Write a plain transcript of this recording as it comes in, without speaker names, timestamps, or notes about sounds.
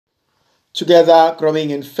Together, growing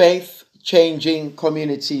in faith, changing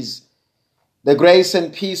communities. The grace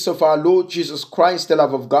and peace of our Lord Jesus Christ, the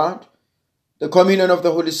love of God, the communion of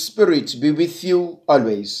the Holy Spirit be with you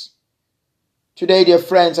always. Today, dear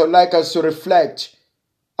friends, I would like us to reflect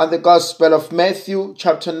on the Gospel of Matthew,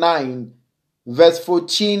 chapter 9, verse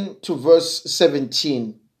 14 to verse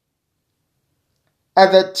 17.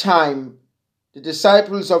 At that time, the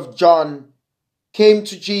disciples of John came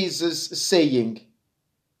to Jesus saying,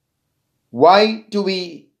 "Why do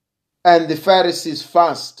we and the Pharisees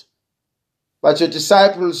fast, but your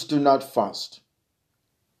disciples do not fast?"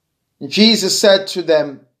 And Jesus said to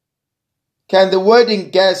them, "Can the wedding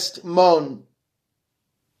guests mourn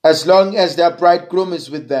as long as their bridegroom is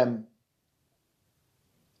with them?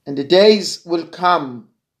 And the days will come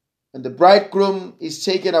when the bridegroom is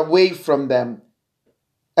taken away from them,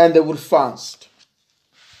 and they will fast.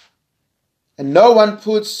 And no one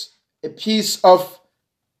puts a piece of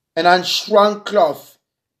an unshrunk cloth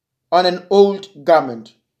on an old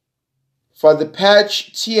garment, for the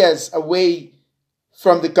patch tears away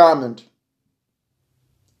from the garment,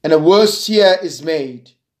 and a worse tear is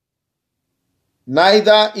made.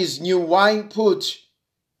 Neither is new wine put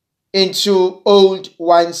into old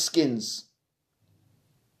wineskins.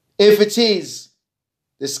 If it is,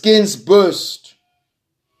 the skins burst,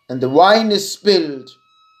 and the wine is spilled,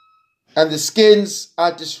 and the skins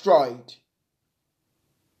are destroyed.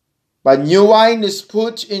 But new wine is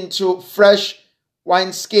put into fresh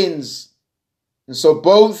wineskins, and so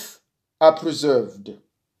both are preserved."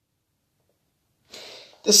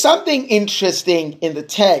 There's something interesting in the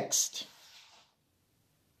text.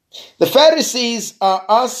 The Pharisees are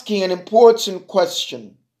asking an important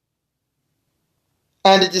question,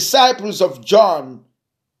 and the disciples of John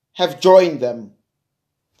have joined them.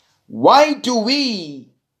 Why do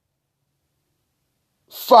we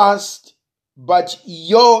fast, but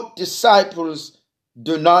your disciples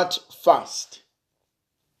do not fast?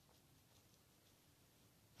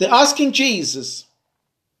 They're asking Jesus.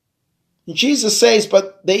 And Jesus says,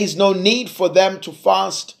 but there is no need for them to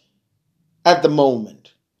fast at the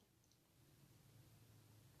moment.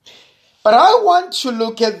 But I want to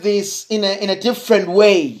look at this in a different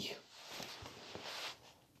way.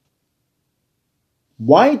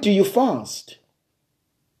 Why do you fast?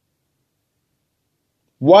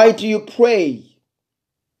 Why do you pray?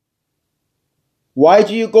 Why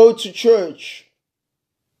do you go to church?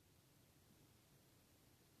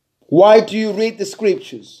 Why do you read the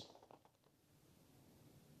scriptures?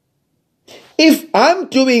 If I'm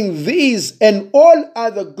doing these and all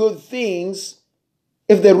other good things,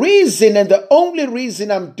 if the reason and the only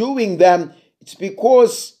reason I'm doing them, it's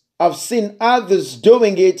because I've seen others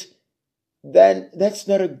doing it, then that's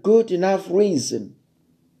not a good enough reason.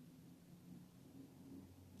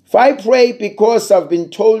 If I pray because I've been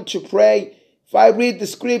told to pray, if I read the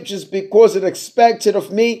scriptures because it's expected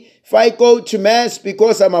of me, if I go to mass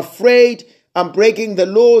because I'm afraid I'm breaking the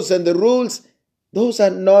laws and the rules, those are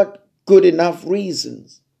not good enough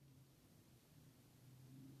reasons.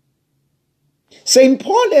 St.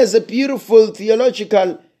 Paul has a beautiful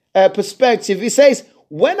theological perspective. He says,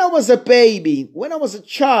 when I was a baby, when I was a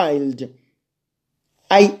child,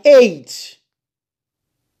 I ate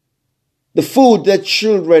the food that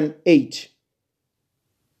children ate.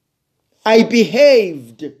 I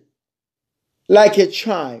behaved like a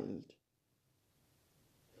child.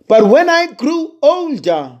 But when I grew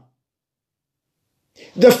older,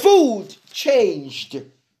 the food changed.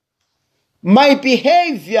 My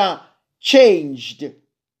behavior changed.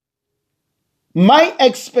 My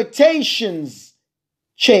expectations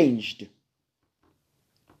changed.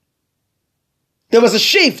 There was a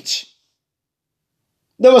shift.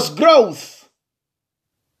 There was growth.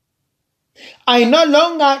 I no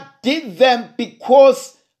longer did them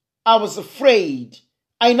because I was afraid.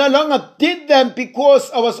 I no longer did them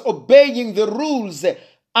because I was obeying the rules.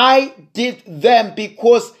 I did them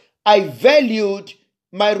because I valued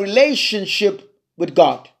my relationship with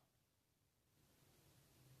God.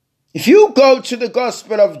 If you go to the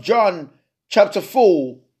Gospel of John, chapter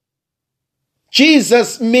 4,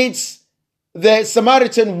 Jesus meets the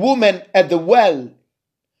Samaritan woman at the well.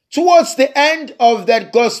 Towards the end of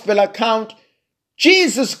that Gospel account,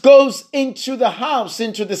 Jesus goes into the house,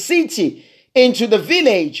 into the city, into the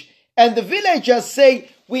village, and the villagers say,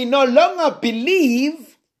 we no longer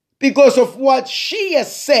believe because of what she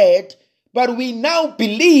has said, but we now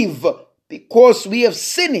believe because we have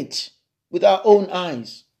seen it with our own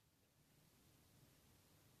eyes.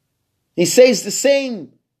 He says the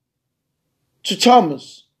same to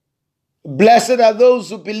Thomas. Blessed are those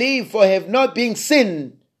who believe, for have not been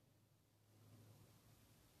seen.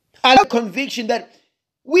 I have conviction that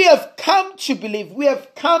we have come to believe, we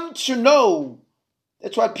have come to know.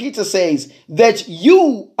 That's why Peter says that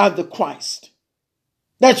you are the Christ.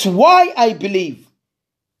 That's why I believe.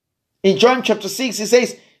 In John chapter 6, he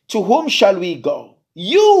says, to whom shall we go?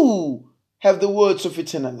 You have the words of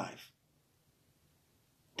eternal life.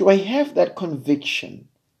 Do I have that conviction?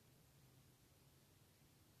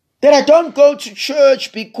 That I don't go to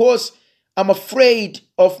church because I'm afraid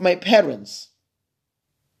of my parents.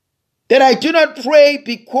 That I do not pray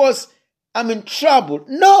because I'm in trouble.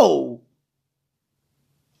 No.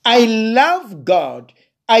 I love God.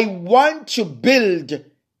 I want to build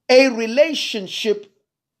a relationship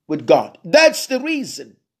with God. That's the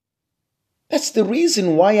reason. That's the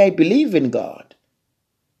reason why I believe in God.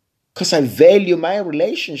 Because I value my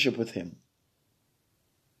relationship with Him.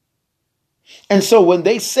 And so when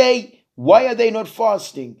they say, why are they not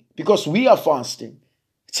fasting? Because we are fasting.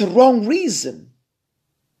 It's a wrong reason.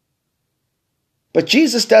 But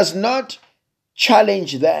Jesus does not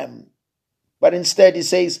challenge them. But instead He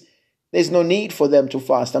says, there's no need for them to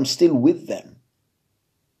fast. I'm still with them.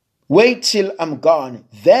 Wait till I'm gone.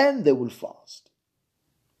 Then they will fast.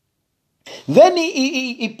 Then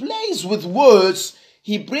he plays with words.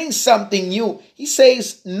 He brings something new. He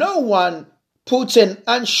says, no one puts an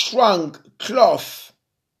unshrunk cloth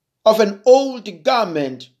of an old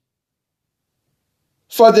garment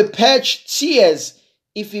for the patched tears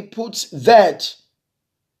if he puts that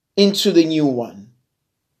into the new one.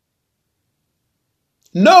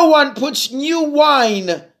 No one puts new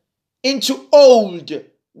wine into old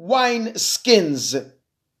wine skins.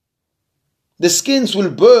 The skins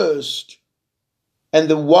will burst and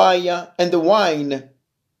the wine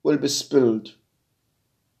will be spilled.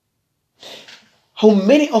 How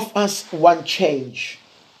many of us want change?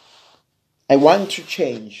 I want to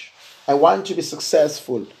change. I want to be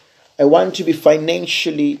successful. I want to be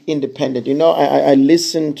financially independent. You know, I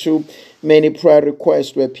listen to many prayer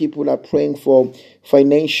requests where people are praying for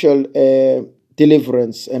financial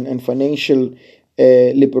deliverance and financial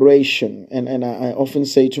liberation. And I often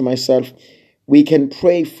say to myself, we can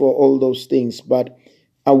pray for all those things, but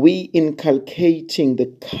are we inculcating the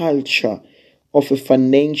culture of a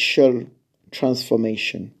financial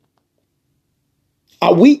transformation?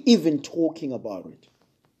 Are we even talking about it?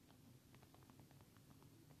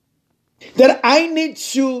 That I need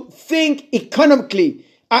to think economically.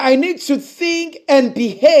 I need to think and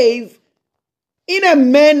behave in a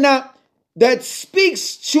manner that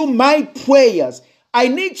speaks to my prayers. I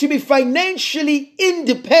need to be financially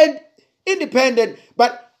independent,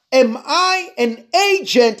 but am I an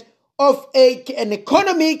agent of an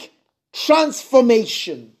economic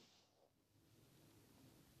transformation?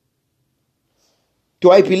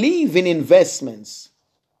 Do I believe in investments?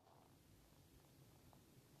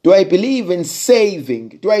 Do I believe in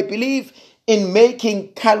saving? Do I believe in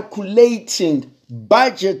calculating,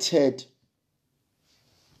 budgeted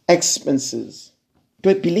expenses? Do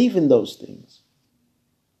I believe in those things?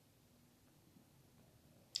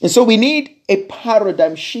 And so we need a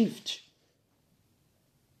paradigm shift.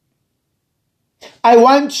 I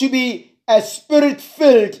want to be a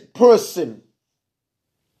spirit-filled person.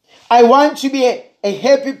 I want to be a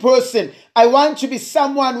happy person. I want to be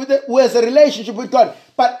someone who has a relationship with God.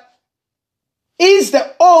 But is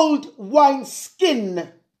the old wine skin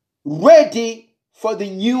ready for the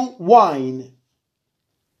new wine?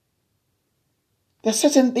 There are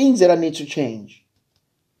certain things that I need to change.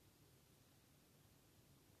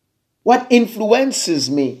 What influences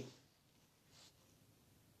me?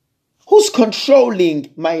 Who's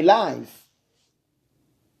controlling my life?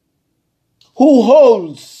 Who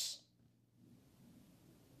holds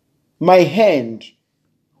my hand?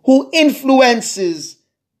 Who influences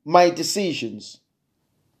my decisions?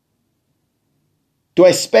 Do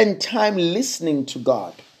I spend time listening to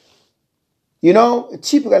God? You know, a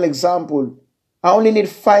typical example, I only need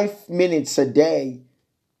 5 minutes a day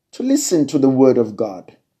to listen to the Word of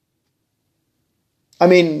God. I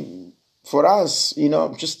mean, for us, you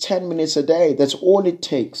know, just 10 minutes a day, that's all it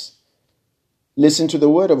takes. Listen to the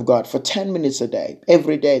Word of God for 10 minutes a day,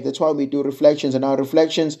 every day. That's why we do reflections, and our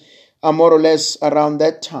reflections are more or less around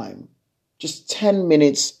that time. Just 10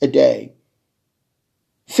 minutes a day.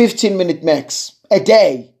 15-minute max a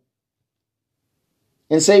day.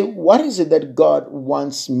 And say, what is it that God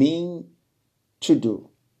wants me to do?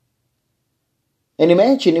 And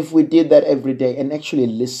imagine if we did that every day and actually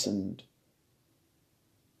listened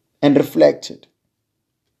and reflected.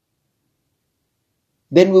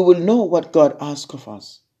 Then we will know what God asks of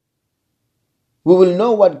us. We will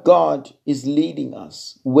know what God is leading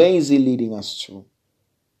us. Where is He leading us to?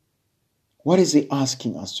 What is He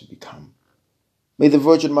asking us to become? May the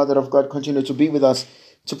Virgin Mother of God continue to be with us.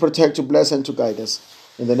 to protect, to bless, and to guide us.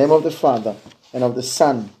 In the name of the Father, and of the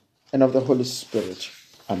Son, and of the Holy Spirit.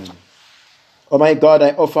 Amen. O my God,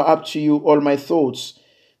 I offer up to you all my thoughts,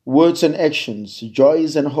 words and actions,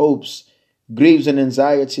 joys and hopes, griefs and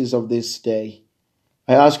anxieties of this day.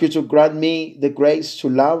 I ask you to grant me the grace to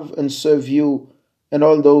love and serve you and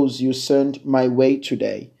all those you send my way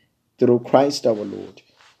today, through Christ our Lord.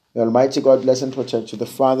 May Almighty God bless and protect you, the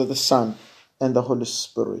Father, the Son, and the Holy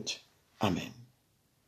Spirit. Amen.